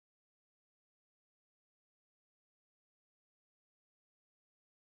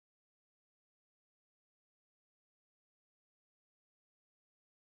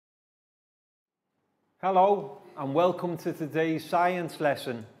Hello and welcome to today's science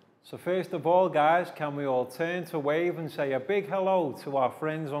lesson. So first of all guys, can we all turn to wave and say a big hello to our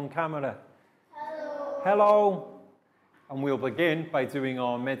friends on camera? Hello. Hello. And we'll begin by doing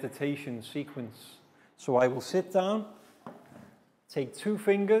our meditation sequence. So I will sit down, take 2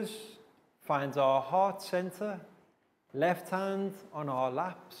 fingers, find our heart center, left hand on our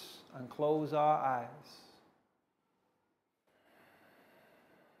laps and close our eyes.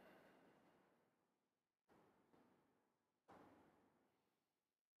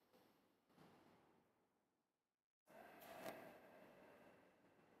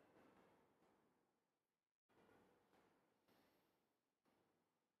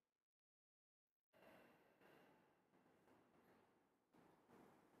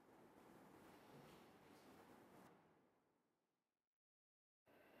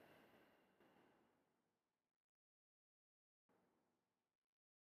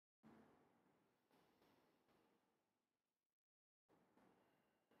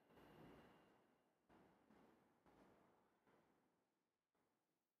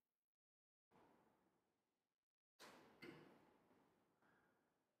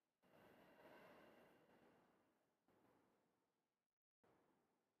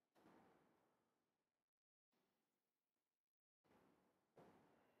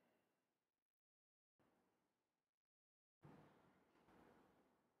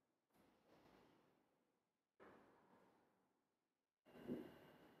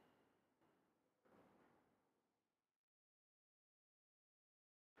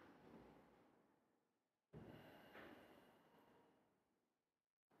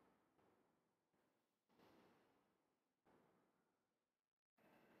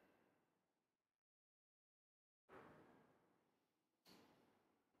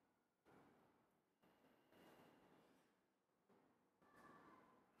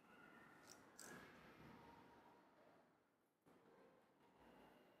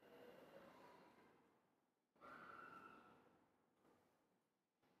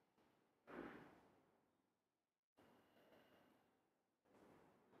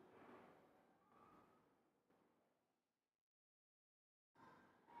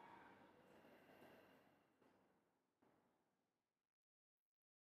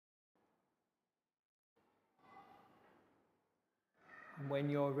 And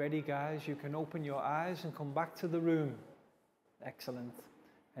when you're ready, guys, you can open your eyes and come back to the room. Excellent.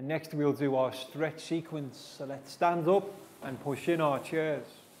 And next we'll do our stretch sequence. So let's stand up and push in our chairs.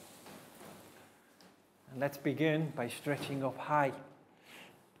 And let's begin by stretching up high.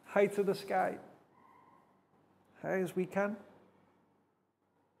 High to the sky. High as we can.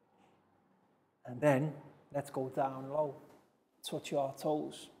 And then let's go down low. Touch our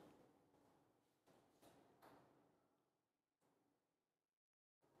toes.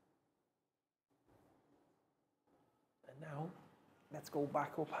 Now, let's go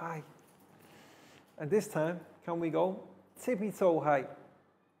back up high. And this time, can we go tippy toe high?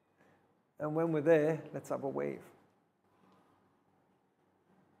 And when we're there, let's have a wave.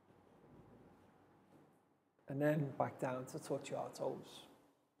 And then back down to touch our toes.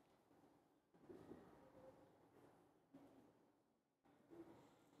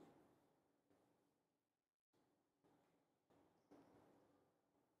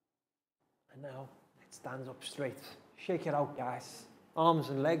 And now, let's stand up straight. Shake it out, guys. Arms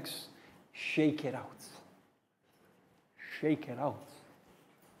and legs, shake it out. Shake it out.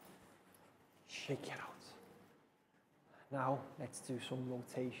 Shake it out. Now, let's do some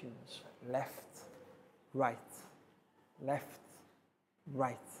rotations. Left, right, left,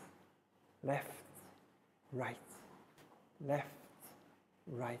 right, left, right, left,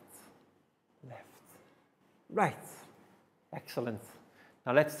 right, left, right. Excellent.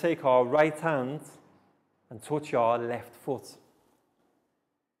 Now let's take our right hand and touch our left foot.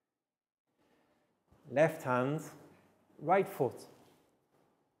 Left hand, right foot.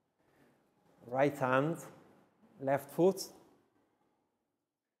 Right hand, left foot.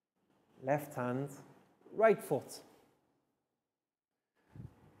 Left hand, right foot.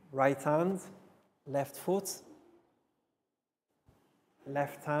 Right hand, left foot.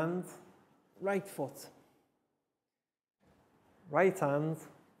 Left hand, right foot. Right hand,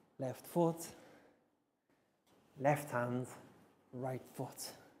 left foot. Left hand, right foot.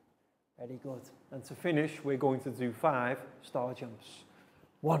 Very good. And to finish, we're going to do 5 star jumps.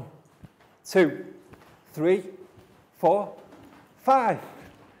 1, 2, 3, 4, 5.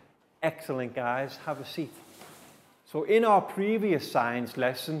 Excellent, guys. Have a seat. So in our previous science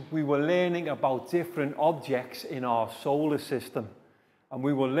lesson, we were learning about different objects in our solar system. And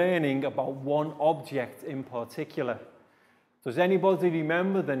we were learning about one object in particular. Does anybody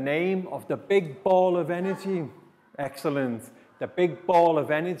remember the name of the big ball of energy? Excellent. The big ball of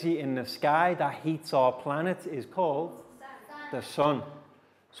energy in the sky that heats our planet is called the sun.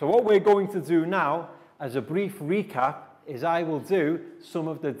 So what we're going to do now, as a brief recap, is I will do some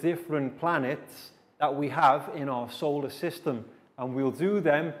of the different planets that we have in our solar system, and we'll do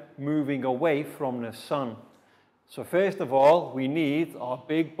them moving away from the sun. So first of all, we need our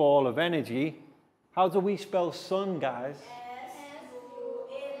big ball of energy. How do we spell sun, guys?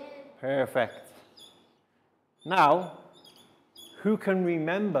 S-U-N. Perfect. Now, who can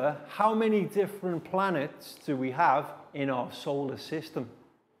remember how many different planets do we have in our solar system?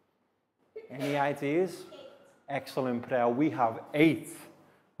 Any ideas? Excellent, Prayer. We have 8.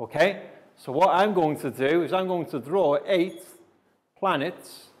 Okay? So what I'm going to do is I'm going to draw 8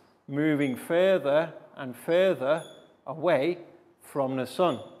 planets moving further and further away from the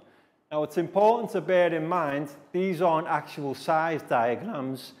sun. Now it's important to bear in mind these aren't actual size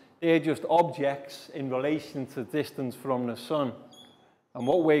diagrams, they're just objects in relation to distance from the sun. And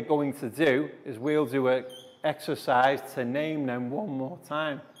what we're going to do is we'll do an exercise to name them one more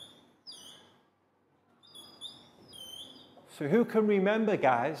time. So who can remember,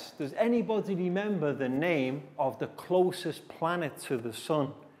 guys? Does anybody remember the name of the closest planet to the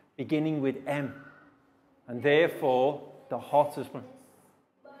sun, beginning with M, and therefore the hottest planet?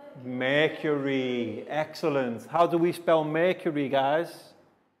 Mercury. Excellent. How do we spell Mercury, guys?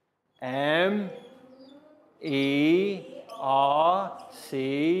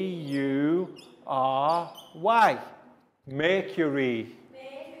 M-E-R-C-U-R-Y. Mercury.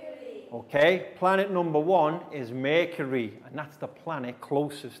 Okay, planet number 1 is Mercury, and that's the planet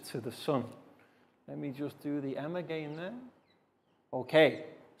closest to the sun. Let me just do the M again there. Okay,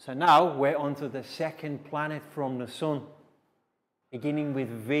 so now we're on to the second planet from the sun, beginning with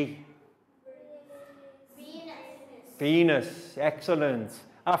V. Venus. Venus, excellent.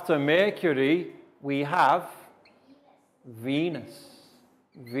 After Mercury, we have Venus.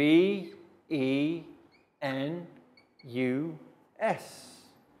 V-E-N-U-S.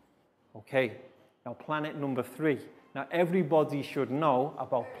 Okay, now planet number 3. Now everybody should know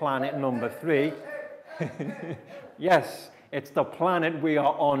about planet number 3. Yes, it's the planet we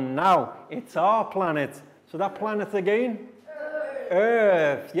are on now. It's our planet. So that planet again? Earth.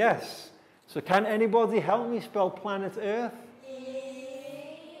 Earth, yes. So can anybody help me spell planet Earth?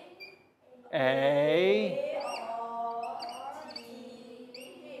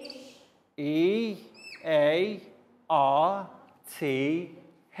 E-A-R-T-H.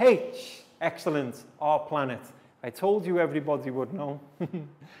 Excellent, our planet. I told you everybody would know.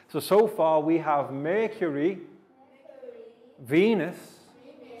 So far we have Mercury, Venus,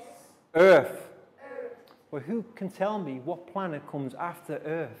 Earth. Well, who can tell me what planet comes after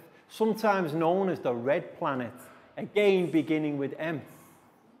Earth? Sometimes known as the red planet. Again, beginning with M.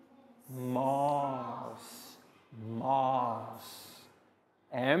 Mars. Mars.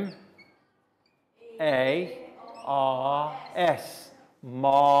 M-A-R-S.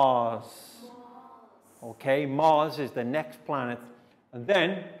 Mars. Okay, Mars is the next planet. And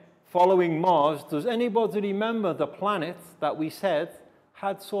then, following Mars, does anybody remember the planet that we said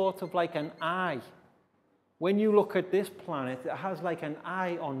had sort of like an eye? When you look at this planet, it has like an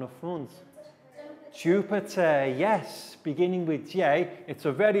eye on the front. Jupiter, yes, beginning with J. It's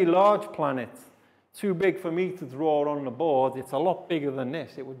a very large planet. Too big for me to draw on the board. It's a lot bigger than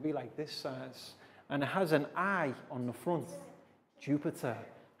this. It would be like this size. And it has an eye on the front. Jupiter.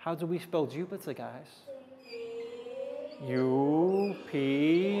 How do we spell Jupiter, guys?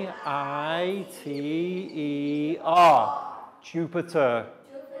 U-P-I-T-E-R. Jupiter.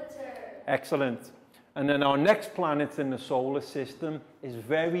 Excellent. And then our next planet in the solar system is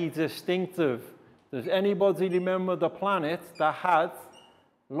very distinctive. Does anybody remember the planet that had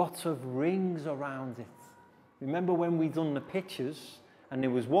lots of rings around it? Remember when we done the pictures and there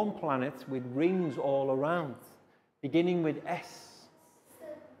was one planet with rings all around, beginning with S?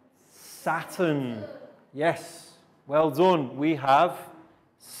 Saturn. Yes, well done. We have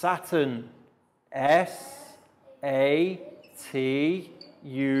Saturn. S-A-T-U-R-N.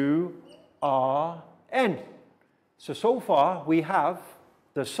 So far we have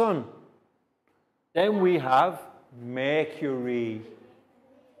the sun. Then we have Mercury,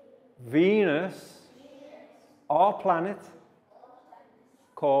 Venus, our planet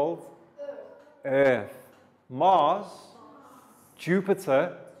called Earth, Mars,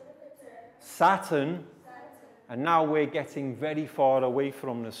 Jupiter, Saturn, and now we're getting very far away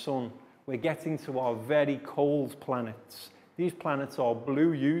from the sun. We're getting to our very cold planets. These planets are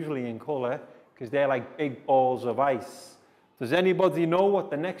blue usually in color because they're like big balls of ice. Does anybody know what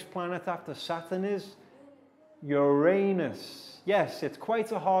the next planet after Saturn is? Uranus. Yes, it's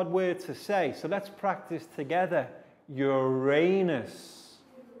quite a hard word to say, so let's practice together. Uranus.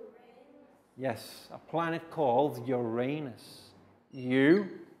 Yes, a planet called Uranus. U-R-A-N-U-S.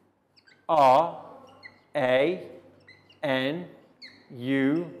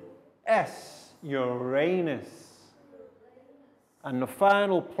 Uranus. And the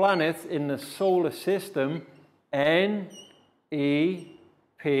final planet in the solar system, N-E-P-T-U-N-E,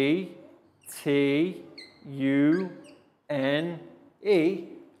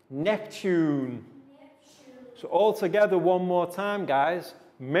 Neptune. So all together one more time, guys.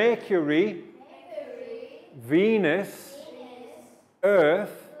 Mercury, Venus,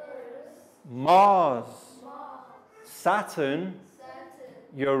 Earth, Mars, Saturn,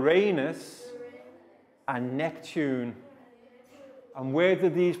 Uranus, and Neptune. And where do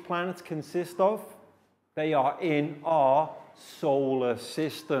these planets consist of? They are in our solar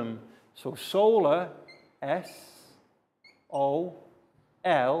system. So solar, S-O-L-A-R.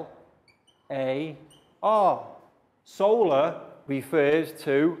 Solar refers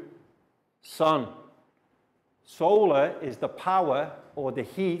to sun. Solar is the power or the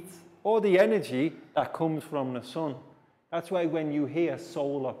heat or the energy that comes from the sun. That's why when you hear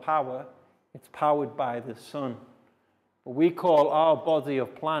solar power, it's powered by the sun. But we call our body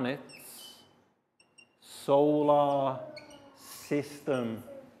of planets solar system.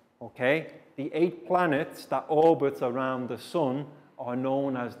 Okay? The 8 planets that orbit around the sun are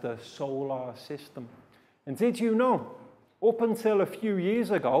known as the solar system. And did you know, up until a few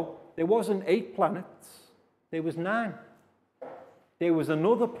years ago, there wasn't 8 planets, there was 9. There was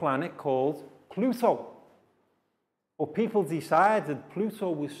another planet called Pluto. But people decided Pluto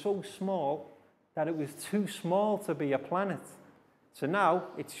was so small that it was too small to be a planet. So now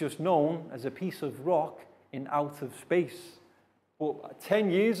it's just known as a piece of rock in outer space. But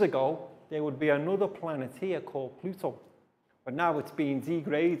 10 years ago, there would be another planet here called Pluto. But now it's being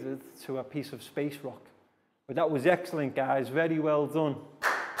degraded to a piece of space rock. But that was excellent, guys. Very well done.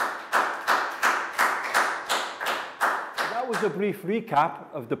 That was a brief recap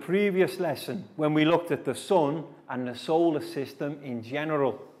of the previous lesson when we looked at the sun and the solar system in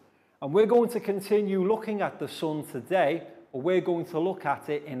general. And we're going to continue looking at the sun today, but we're going to look at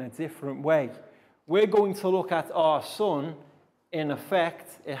it in a different way. We're going to look at our sun in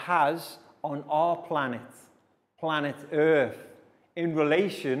effect it has on our planet, planet Earth, in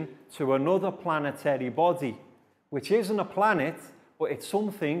relation to another planetary body, which isn't a planet, but it's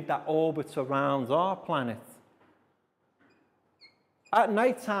something that orbits around our planet. At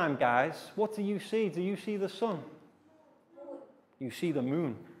night time, guys, what do you see? Do you see the sun? You see the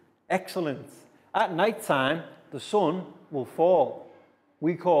moon. Excellent. At night time, the sun will fall.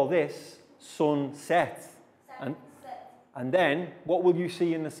 We call this sunset. And then, what will you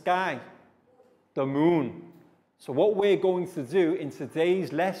see in the sky? The moon. So what we're going to do in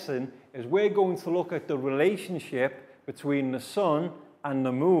today's lesson is we're going to look at the relationship between the sun and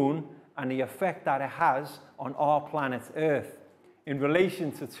the moon and the effect that it has on our planet Earth in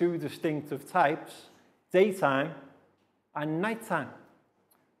relation to 2 distinctive types, daytime and nighttime.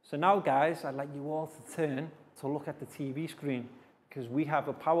 So now, guys, I'd like you all to turn to look at the TV screen because we have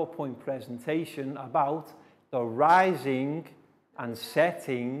a PowerPoint presentation about the rising and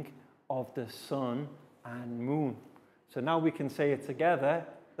setting of the sun and moon. So now we can say it together,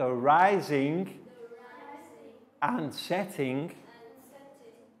 the rising and setting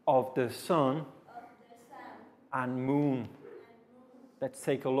of the sun and moon. Let's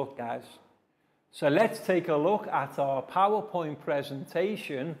take a look, guys. So let's take a look at our PowerPoint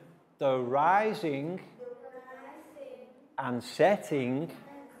presentation, the rising and setting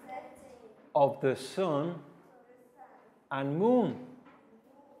of the sun and moon.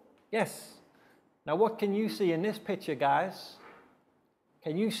 Yes. Now what can you see in this picture, guys?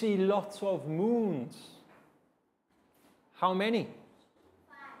 Can you see lots of moons? How many?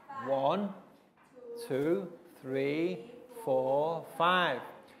 1, 2, 3, 4, 5.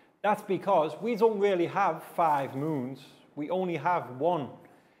 That's because we don't really have 5 moons. We only have 1.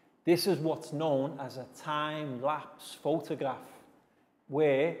 This is what's known as a time-lapse photograph,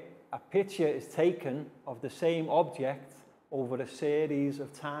 where a picture is taken of the same object over a series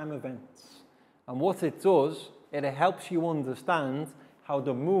of time events. And what it does, it helps you understand how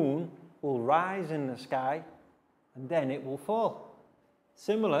the moon will rise in the sky and then it will fall.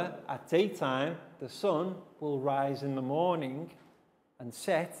 Similar, at daytime, the sun will rise in the morning and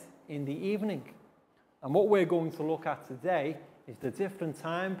set in the evening. And what we're going to look at today is the different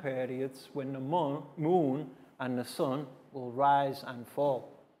time periods when the moon and the sun will rise and fall.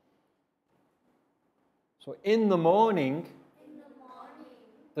 So in the morning,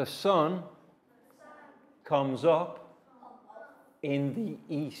 the sun comes up in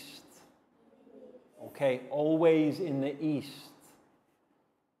the east. Okay, always in the east.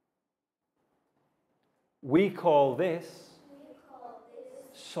 We call this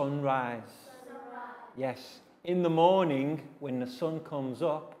sunrise. Yes, in the morning when the sun comes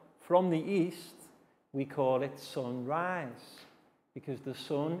up from the east, we call it sunrise because the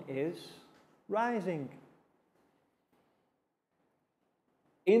sun is rising.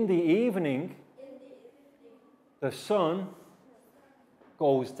 In the evening, the sun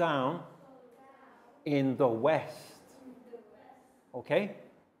goes down in the west. Okay?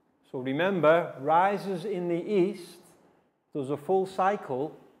 So remember, rises in the east, does a full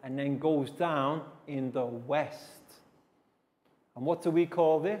cycle, and then goes down in the west. And what do we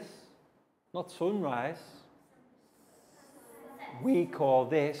call this? Not sunrise. We call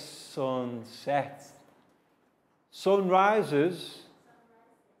this sunset. Sun rises,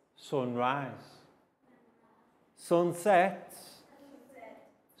 sunrise. Sun sets,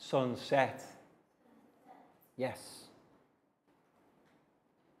 sunset. Yes.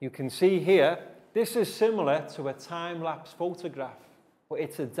 You can see here, this is similar to a time-lapse photograph, but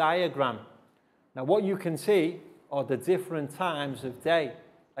it's a diagram. Now what you can see are the different times of day.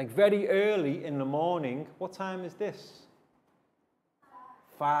 Like very early in the morning, what time is this?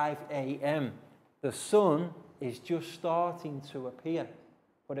 5 a.m. The sun is just starting to appear,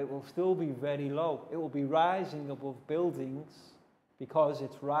 but it will still be very low. It will be rising above buildings because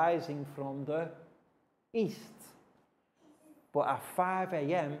it's rising from the east. But at 5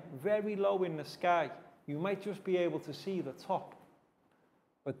 a.m., very low in the sky, you might just be able to see the top.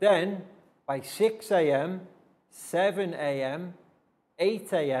 But then, by 6 a.m., 7 a.m.,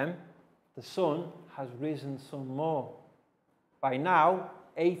 8 a.m., the sun has risen some more. By now,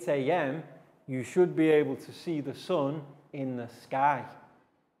 8 a.m., you should be able to see the sun in the sky.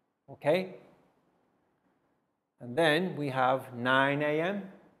 Okay? And then we have 9 a.m.,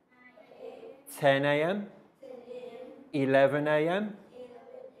 10 a.m., 11 a.m.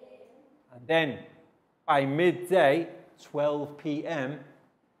 And then by midday, 12 p.m.,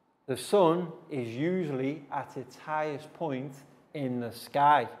 the sun is usually at its highest point in the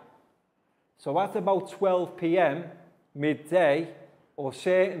sky. So at about 12 p.m., midday, or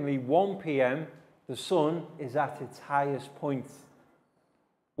certainly 1 p.m., the sun is at its highest point.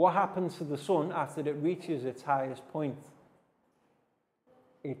 What happens to the sun after it reaches its highest point?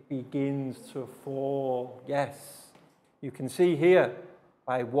 It begins to fall. Yes. You can see here,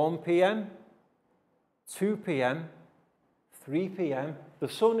 by 1 p.m., 2 p.m., 3 p.m., the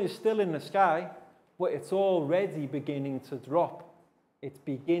sun is still in the sky, but it's already beginning to drop. It's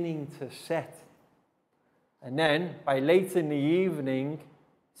beginning to set. And then, by late in the evening,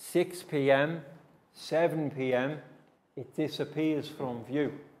 6 p.m., 7 p.m., it disappears from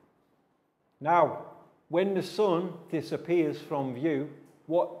view. Now, when the sun disappears from view,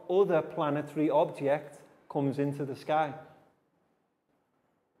 what other planetary object comes into the sky?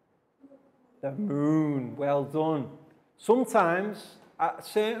 The moon. Well done. Sometimes, at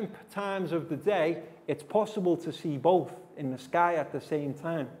certain times of the day, it's possible to see both in the sky at the same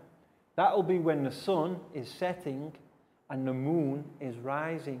time. That'll be when the sun is setting and the moon is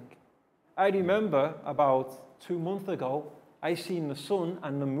rising. I remember about 2 months ago, I seen the sun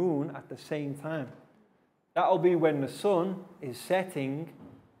and the moon at the same time. That'll be when the sun is setting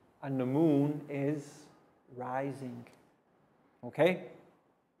and the moon is rising. Okay?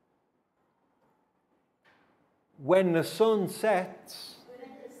 When the sun sets,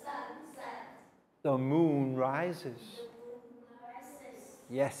 the moon rises.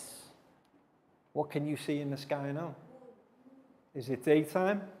 Yes. What can you see in the sky now? Is it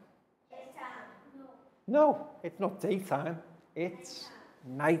daytime? No, it's not daytime. It's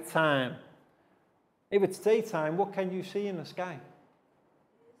nighttime. If it's daytime, what can you see in the sky?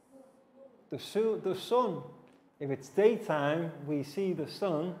 The sun. If it's daytime, we see the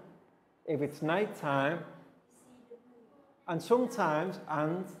sun. If it's nighttime, and sometimes,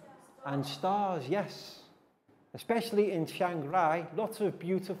 and stars, yes. Especially in Chiang Rai, lots of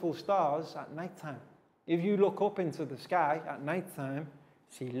beautiful stars at nighttime. If you look up into the sky at nighttime,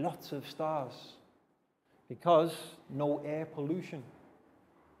 see lots of stars because no air pollution.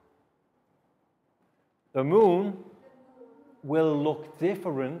 The moon will look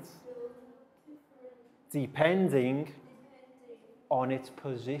different depending on its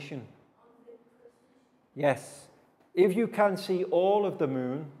position. Yes. If you can see all of the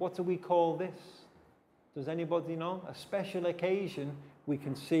moon, what do we call this? Does anybody know? A special occasion, we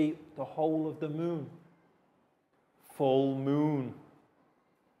can see the whole of the moon. Full moon.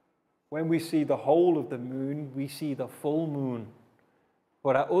 When we see the whole of the moon, we see the full moon.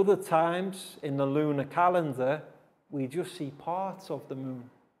 But at other times in the lunar calendar, we just see parts of the moon.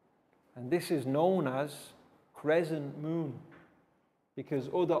 And this is known as crescent moon, because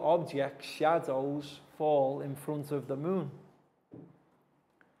other objects, shadows, fall in front of the moon.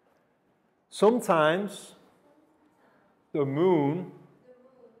 Sometimes the moon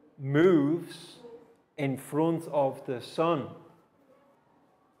moves in front of the sun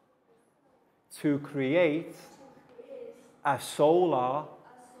to create a solar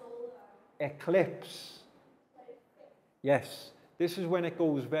eclipse. Yes, this is when it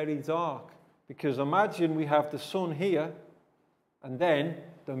goes very dark, because imagine we have the sun here and then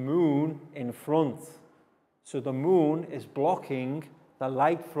the moon in front. So the moon is blocking the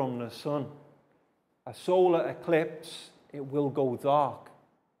light from the sun. A solar eclipse, it will go dark.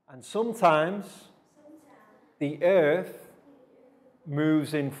 And sometimes the earth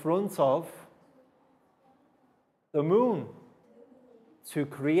moves in front of the moon to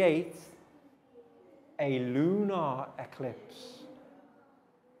create a lunar eclipse.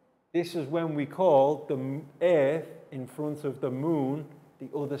 This is when we call the earth in front of the moon the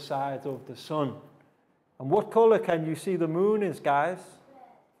other side of the sun. And what color can you see the moon is, guys?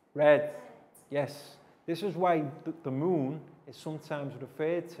 Red. Yes. This is why the moon is sometimes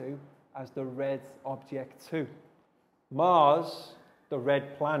referred to as the red object too. Mars, the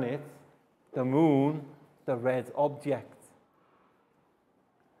red planet, the moon, the red object.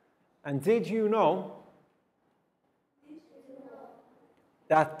 And did you know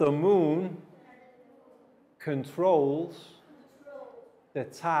that the moon controls the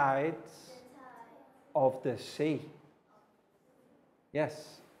tides of the sea?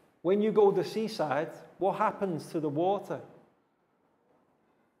 Yes. When you go to the seaside, what happens to the water?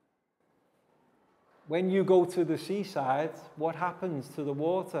 When you go to the seaside, what happens to the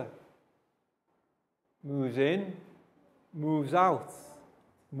water? Moves in, moves out.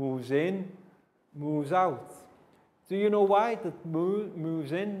 Moves in, moves out. Do you know why the moon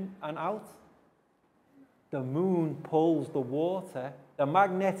moves in and out? The moon pulls the water. The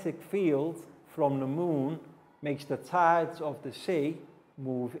magnetic field from the moon makes the tides of the sea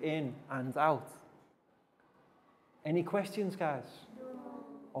move in and out. Any questions, guys?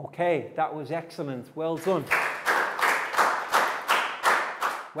 No. Okay, that was excellent. Well done.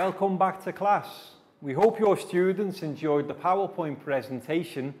 Welcome back to class. We hope your students enjoyed the PowerPoint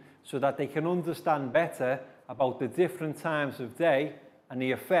presentation so that they can understand better about the different times of day and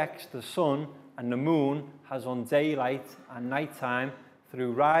the effects the sun and the moon has on daylight and nighttime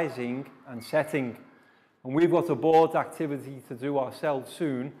through rising and setting. And we've got a board activity to do ourselves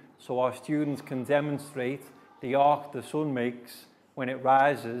soon so our students can demonstrate the arc the sun makes when it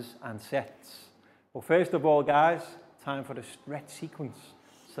rises and sets. But first of all, guys, time for the stretch sequence.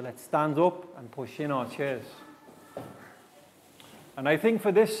 So let's stand up and push in our chairs. And I think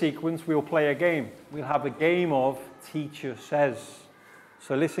for this sequence, we'll play a game. We'll have a game of Teacher Says.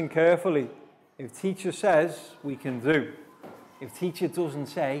 So listen carefully. If Teacher says, we can do. If Teacher doesn't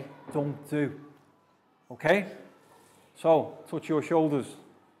say, don't do. Okay? So, touch your shoulders.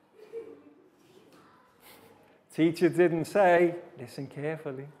 Teacher didn't say, listen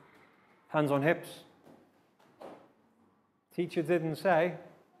carefully. Hands on hips. Teacher didn't say.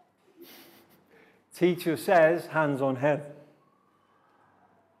 Teacher says, hands on head.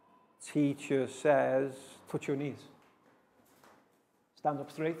 Teacher says, touch your knees. Stand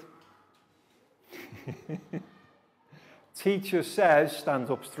up straight. Teacher says, stand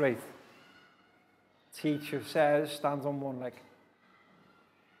up straight. Teacher says, stand on one leg.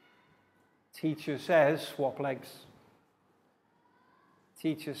 Teacher says, swap legs.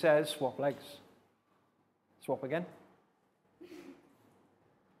 Teacher says, swap legs. Swap again.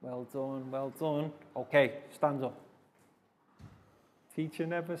 Well done, well done. Okay, stand up. Teacher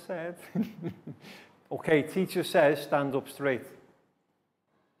never said. Okay, teacher says, stand up straight.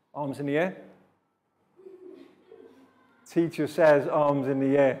 Arms in the air. Teacher says, arms in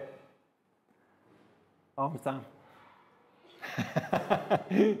the air. Arms down.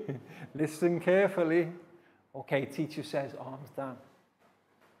 Listen carefully. Okay, teacher says, arms down.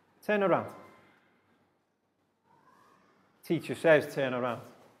 Turn around. Teacher says, turn around.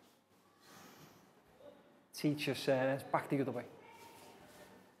 Teacher says, back the other way.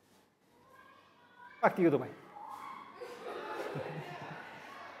 Back the other way.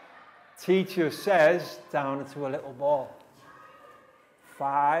 Teacher says, down into a little ball.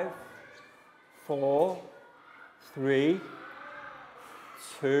 5, 4, 3,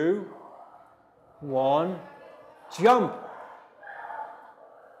 2, 1, jump.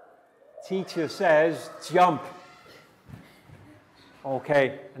 Teacher says, jump.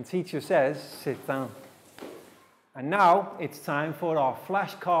 Okay, and teacher says, sit down. And now it's time for our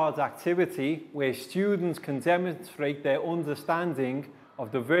flashcards activity where students can demonstrate their understanding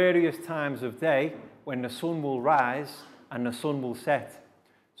of the various times of day when the sun will rise and the sun will set.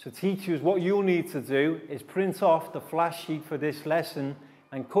 So teachers, what you'll need to do is print off the flash sheet for this lesson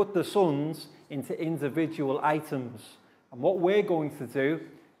and cut the suns into individual items. And what we're going to do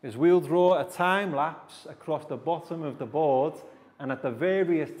is we'll draw a time lapse across the bottom of the board, and at the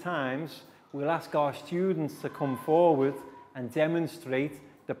various times we'll ask our students to come forward and demonstrate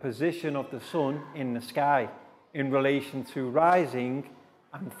the position of the sun in the sky in relation to rising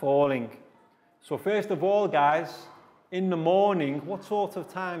and falling. So first of all, guys, in the morning, what sort of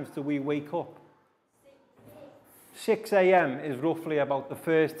times do we wake up? 6 a.m. is roughly about the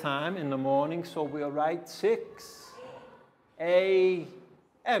first time in the morning, so we'll write 6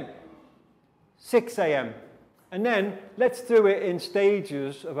 a.m. 6 a.m. And then let's do it in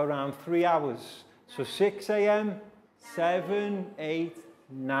stages of around 3 hours. So 6 a.m., 7, 8,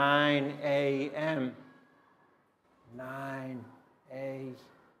 9 a.m. 9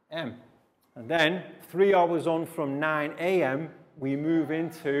 a.m. And then 3 hours on from 9 a.m., we move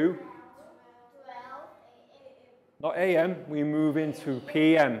into, not a.m., we move into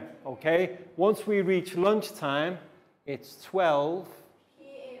p.m., okay? Once we reach lunchtime, it's 12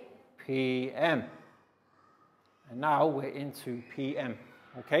 p.m. And now we're into p.m.,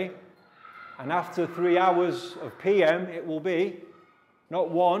 okay? And after 3 hours of p.m., it will be not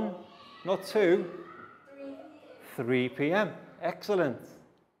 1, not 2, 3 p.m. Excellent.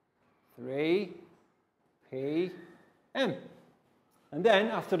 3 p.m. And then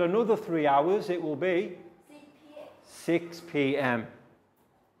after another 3 hours, it will be 6 p.m.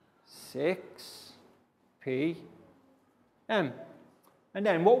 6 p.m. And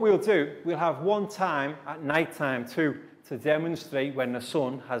then what we'll do, we'll have one time at night time too to demonstrate when the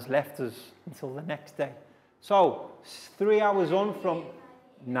sun has left us until the next day. So 3 hours on from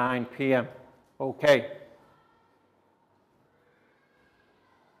 9 p.m. Okay.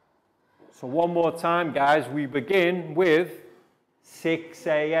 So one more time, guys, we begin with 6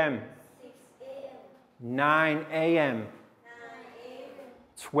 a.m. 9 a.m.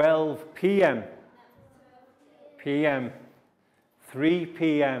 12 p.m. p.m. 3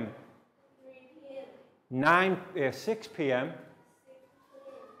 p.m. 6 p.m.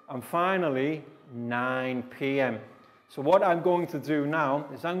 and finally 9 p.m. So what I'm going to do now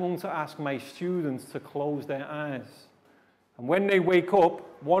is I'm going to ask my students to close their eyes. And when they wake up,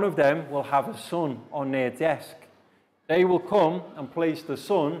 one of them will have a sun on their desk. They will come and place the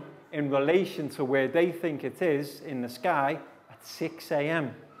sun in relation to where they think it is in the sky at 6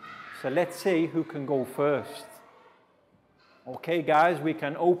 a.m. So let's see who can go first. Okay, guys, we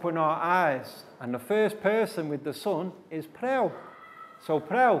can open our eyes. And the first person with the sun is Prel. So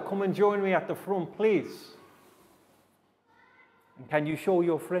Prel, come and join me at the front, please. And can you show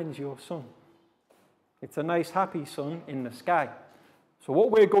your friends your sun? It's a nice happy sun in the sky. So what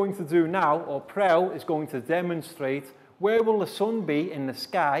we're going to do now, or Prel is going to demonstrate where will the sun be in the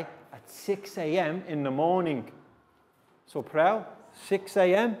sky at 6 a.m. in the morning. So Prel, 6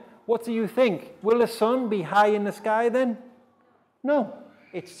 a.m. What do you think? Will the sun be high in the sky then? No,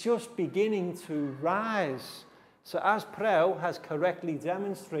 it's just beginning to rise. So as Prel has correctly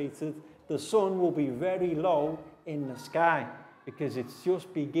demonstrated, the sun will be very low in the sky because it's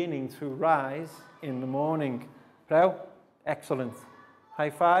just beginning to rise in the morning. Prel, excellent. High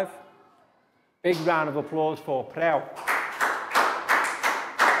five. Big round of applause for Prel.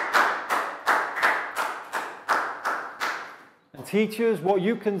 And teachers, what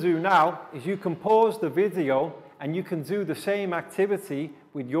you can do now is you can pause the video and you can do the same activity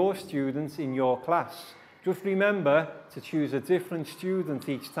with your students in your class. Just remember to choose a different student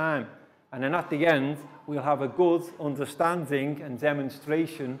each time. And then at the end, we'll have a good understanding and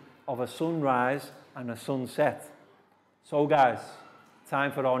demonstration of a sunrise and a sunset. So guys,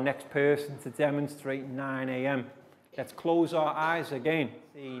 time for our next person to demonstrate 9 a.m. Let's close our eyes again.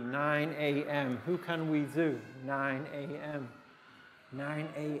 See, 9 a.m. Who can we do? 9 a.m. 9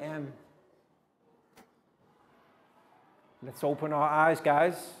 a.m. Let's open our eyes,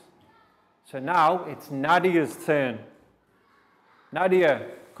 guys. So now it's Nadia's turn. Nadia,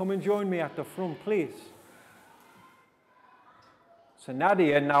 come and join me at the front, please. So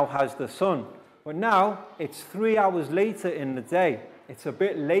Nadia now has the sun. But now it's 3 hours later in the day. It's a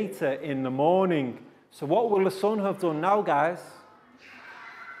bit later in the morning. So what will the sun have done now, guys?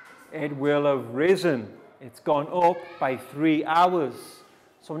 It will have risen. It's gone up by 3 hours.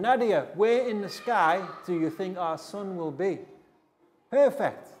 So Nadia, where in the sky do you think our sun will be?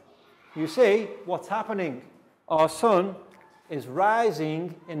 Perfect. You see what's happening. Our sun is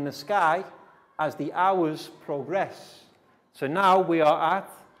rising in the sky as the hours progress. So now we are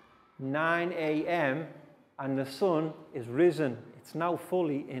at 9 a.m. and the sun is risen. It's now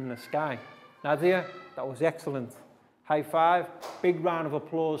fully in the sky. Nadia, that was excellent. High five. Big round of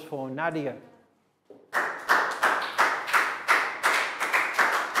applause for Nadia.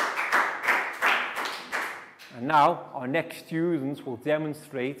 And now our next students will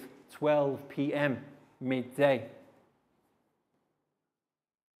demonstrate 12 p.m. midday.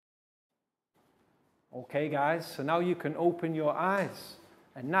 Okay guys, so now you can open your eyes.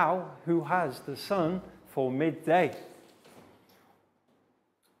 And now, who has the sun for midday?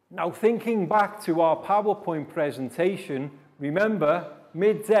 Now thinking back to our PowerPoint presentation, remember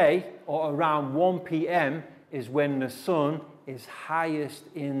midday or around 1 p.m. is when the sun is highest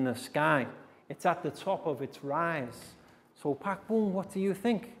in the sky. It's at the top of its rise. So Pak Boon, what do you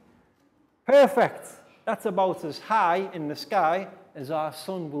think? Perfect. That's about as high in the sky as our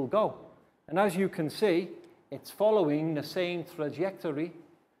sun will go. And as you can see, it's following the same trajectory.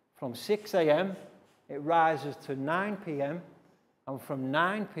 From 6 a.m., it rises to 9 p.m. And from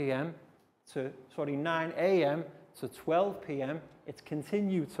 9 a.m. to 12 p.m., it's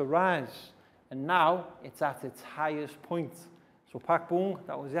continued to rise. And now it's at its highest point. So Pak Boon,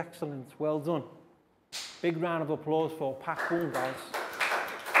 that was excellent. Well done. Big round of applause for Pak Boon, guys.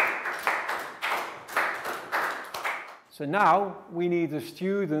 So now we need the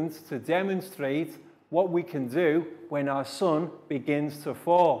students to demonstrate what we can do when our sun begins to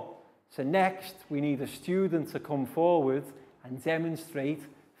fall. So next, we need a student to come forward and demonstrate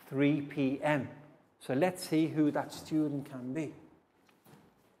 3 p.m. So let's see who that student can be.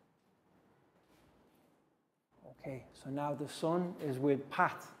 Okay, so now the sun is with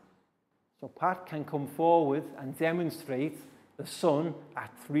Pat. So Pat can come forward and demonstrate the sun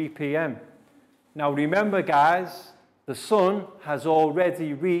at 3 p.m. Now remember guys, the sun has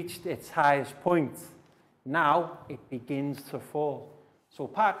already reached its highest point. Now it begins to fall. So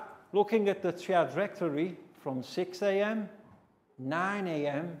Pat, looking at the trajectory from 6 a.m., 9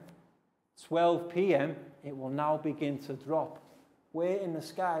 a.m., 12 p.m., it will now begin to drop. Where in the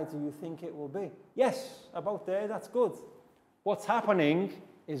sky do you think it will be? Yes, about there, that's good. What's happening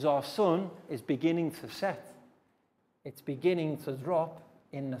is our sun is beginning to set. It's beginning to drop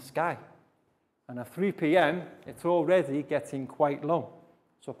in the sky. And at 3 p.m., it's already getting quite low.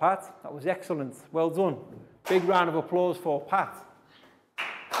 So Pat, that was excellent. Well done. Big round of applause for Pat.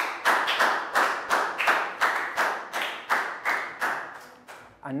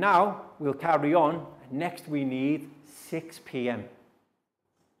 And now we'll carry on. Next we need 6 p.m.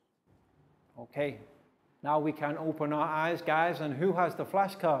 Okay, now we can open our eyes, guys. And who has the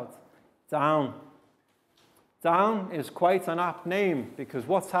flashcard? Down. Down is quite an apt name because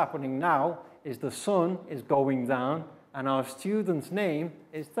what's happening now is the sun is going down and our student's name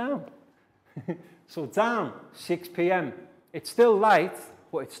is Down. So Down, 6 p.m. It's still light,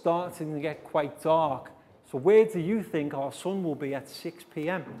 but it's starting to get quite dark. So where do you think our sun will be at 6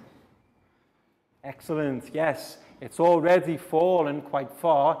 p.m.? Excellent, yes. It's already fallen quite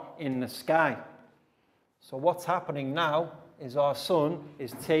far in the sky. So what's happening now is our sun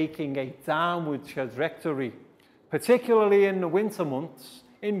is taking a downward trajectory, particularly in the winter months.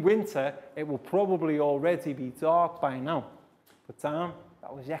 In winter, it will probably already be dark by now. But Down,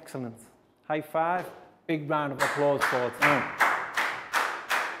 that was excellent. High five, big round of applause for Down.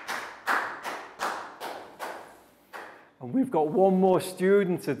 And we've got one more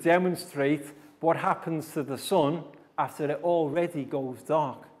student to demonstrate what happens to the sun after it already goes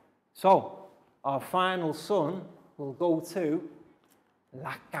dark. So, our final sun will go to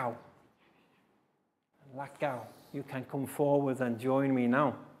Lakgao. Lakgao, you can come forward and join me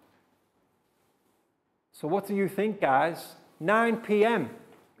now. So what do you think, guys? 9 p.m.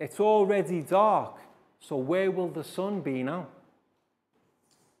 It's already dark. So where will the sun be now?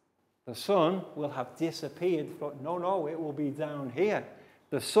 The sun will have disappeared. No, it will be down here.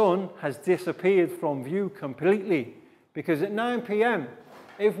 The sun has disappeared from view completely because at 9 p.m.,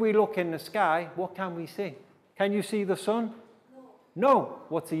 if we look in the sky, what can we see? Can you see the sun? No.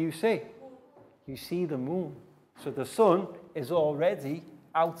 What do you see? You see the moon. So the sun is already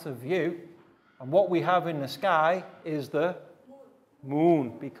out of view. And what we have in the sky is the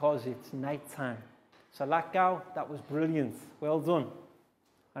moon because it's nighttime. So Lakgao, that was brilliant. Well done.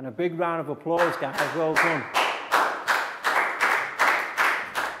 And a big round of applause, guys. Well done.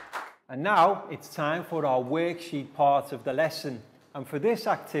 And now it's time for our worksheet part of the lesson. And for this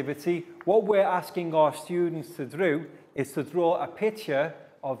activity, what we're asking our students to do is to draw a picture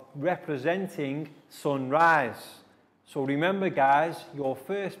of representing sunrise. So remember, guys, your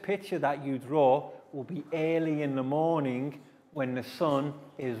first picture that you draw will be early in the morning when the sun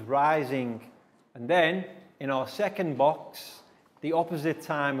is rising. And then in our second box, the opposite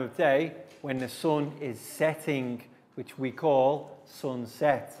time of day when the sun is setting, which we call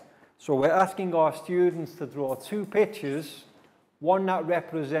sunset. So we're asking our students to draw two pictures, one that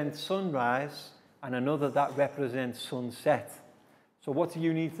represents sunrise and another that represents sunset. So what do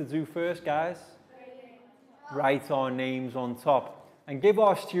you need to do first, guys? Write our names on top. And give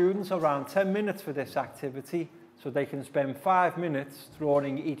our students around 10 minutes for this activity so they can spend 5 minutes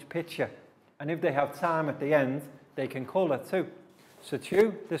drawing each picture. And if they have time at the end, they can colour too. So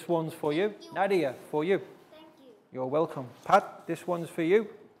Chu, this one's for you. Nadia, for you. Thank you. You're welcome. Pat, this one's for you.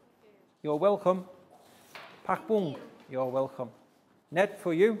 You're welcome. Pak Bung, you're welcome. Ned,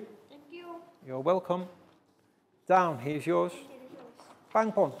 for you. Thank you. You're welcome. Down, here's yours.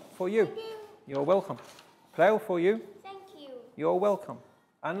 Bangpon, for you. Thank you. You're welcome. Preu, for you. Thank you. You're welcome.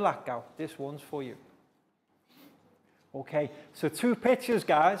 And Lakgau, this one's for you. Okay, so two pictures,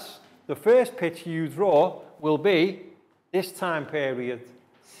 guys. The first picture you draw will be this time period,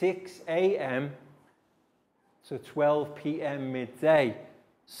 6 a.m. to 12 p.m. midday,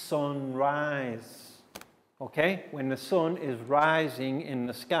 sunrise. Okay, when the sun is rising in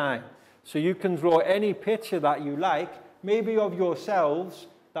the sky. So you can draw any picture that you like, maybe of yourselves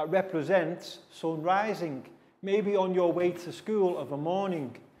that represents sun rising, maybe on your way to school of a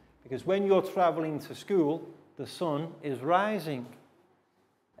morning, because when you're traveling to school, the sun is rising.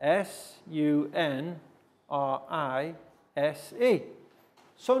 S-U-N-R-I-S-E.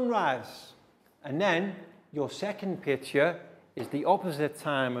 Sunrise. And then your second picture is the opposite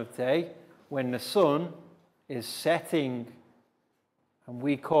time of day when the sun is setting, and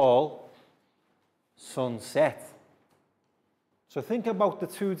we call sunset. So think about the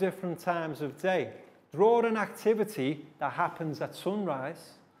two different times of day. Draw an activity that happens at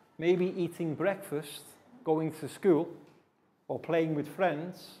sunrise, maybe eating breakfast, going to school, or playing with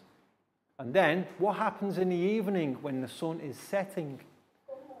friends. And then what happens in the evening when the sun is setting?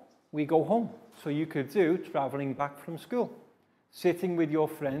 We go home. So you could do traveling back from school, sitting with your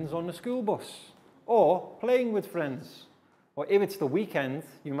friends on the school bus, or playing with friends. Or if it's the weekend,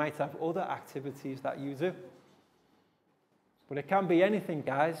 you might have other activities that you do. But it can be anything,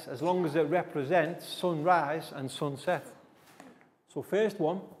 guys, as long as it represents sunrise and sunset. So first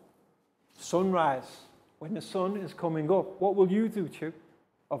one, sunrise. When the sun is coming up, what will you do, Chu,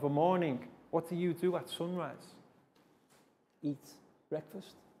 of a morning? What do you do at sunrise? Eat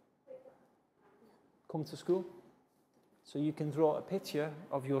breakfast? Come to school? So you can draw a picture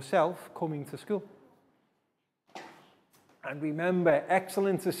of yourself coming to school. And remember,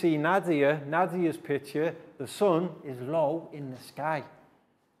 excellent to see Nadia's picture. The sun is low in the sky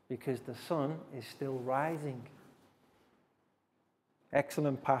because the sun is still rising.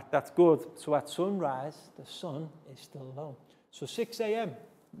 Excellent, Pat. That's good. So at sunrise, the sun is still low. So 6 a.m.,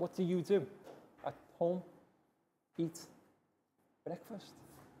 what do you do? At home, eat breakfast.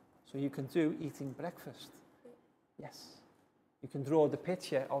 So you can do eating breakfast. Yes. You can draw the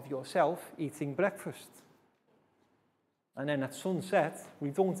picture of yourself eating breakfast. And then at sunset,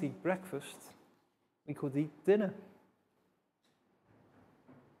 we don't eat breakfast. We could eat dinner.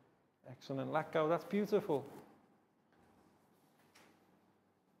 Excellent, Lakgau. That's beautiful.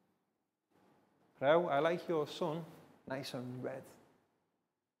 Preu, I like your sun. Nice and red.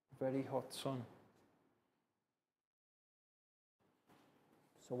 Very hot sun.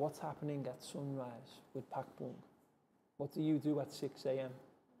 So what's happening at sunrise with Pak Bung? What do you do at 6 a.m.?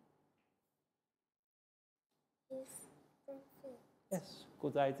 Yes,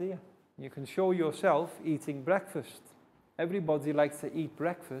 good idea. You can show yourself eating breakfast. Everybody likes to eat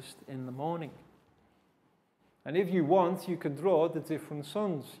breakfast in the morning. And if you want, you can draw the different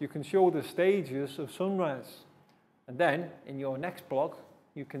suns. You can show the stages of sunrise. And then, in your next block,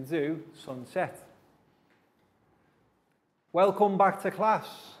 you can do sunset. Welcome back to class.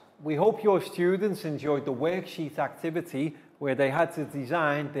 We hope your students enjoyed the worksheet activity where they had to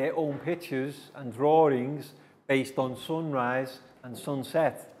design their own pictures and drawings based on sunrise and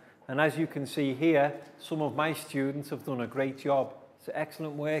sunset. And as you can see here, some of my students have done a great job. So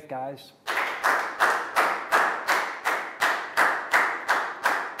excellent work, guys.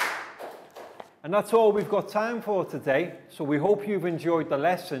 And that's all we've got time for today. So we hope you've enjoyed the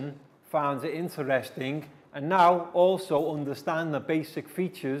lesson, found it interesting, and now also understand the basic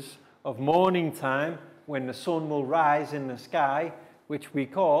features of morning time when the sun will rise in the sky, which we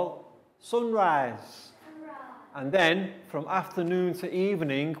call sunrise. And then from afternoon to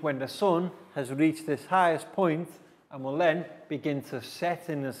evening when the sun has reached its highest point and will then begin to set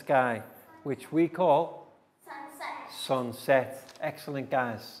in the sky, which we call sunset. Excellent,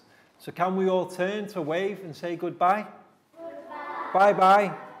 guys. So can we all turn to wave and say goodbye? Goodbye.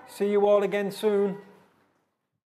 Bye-bye. See you all again soon.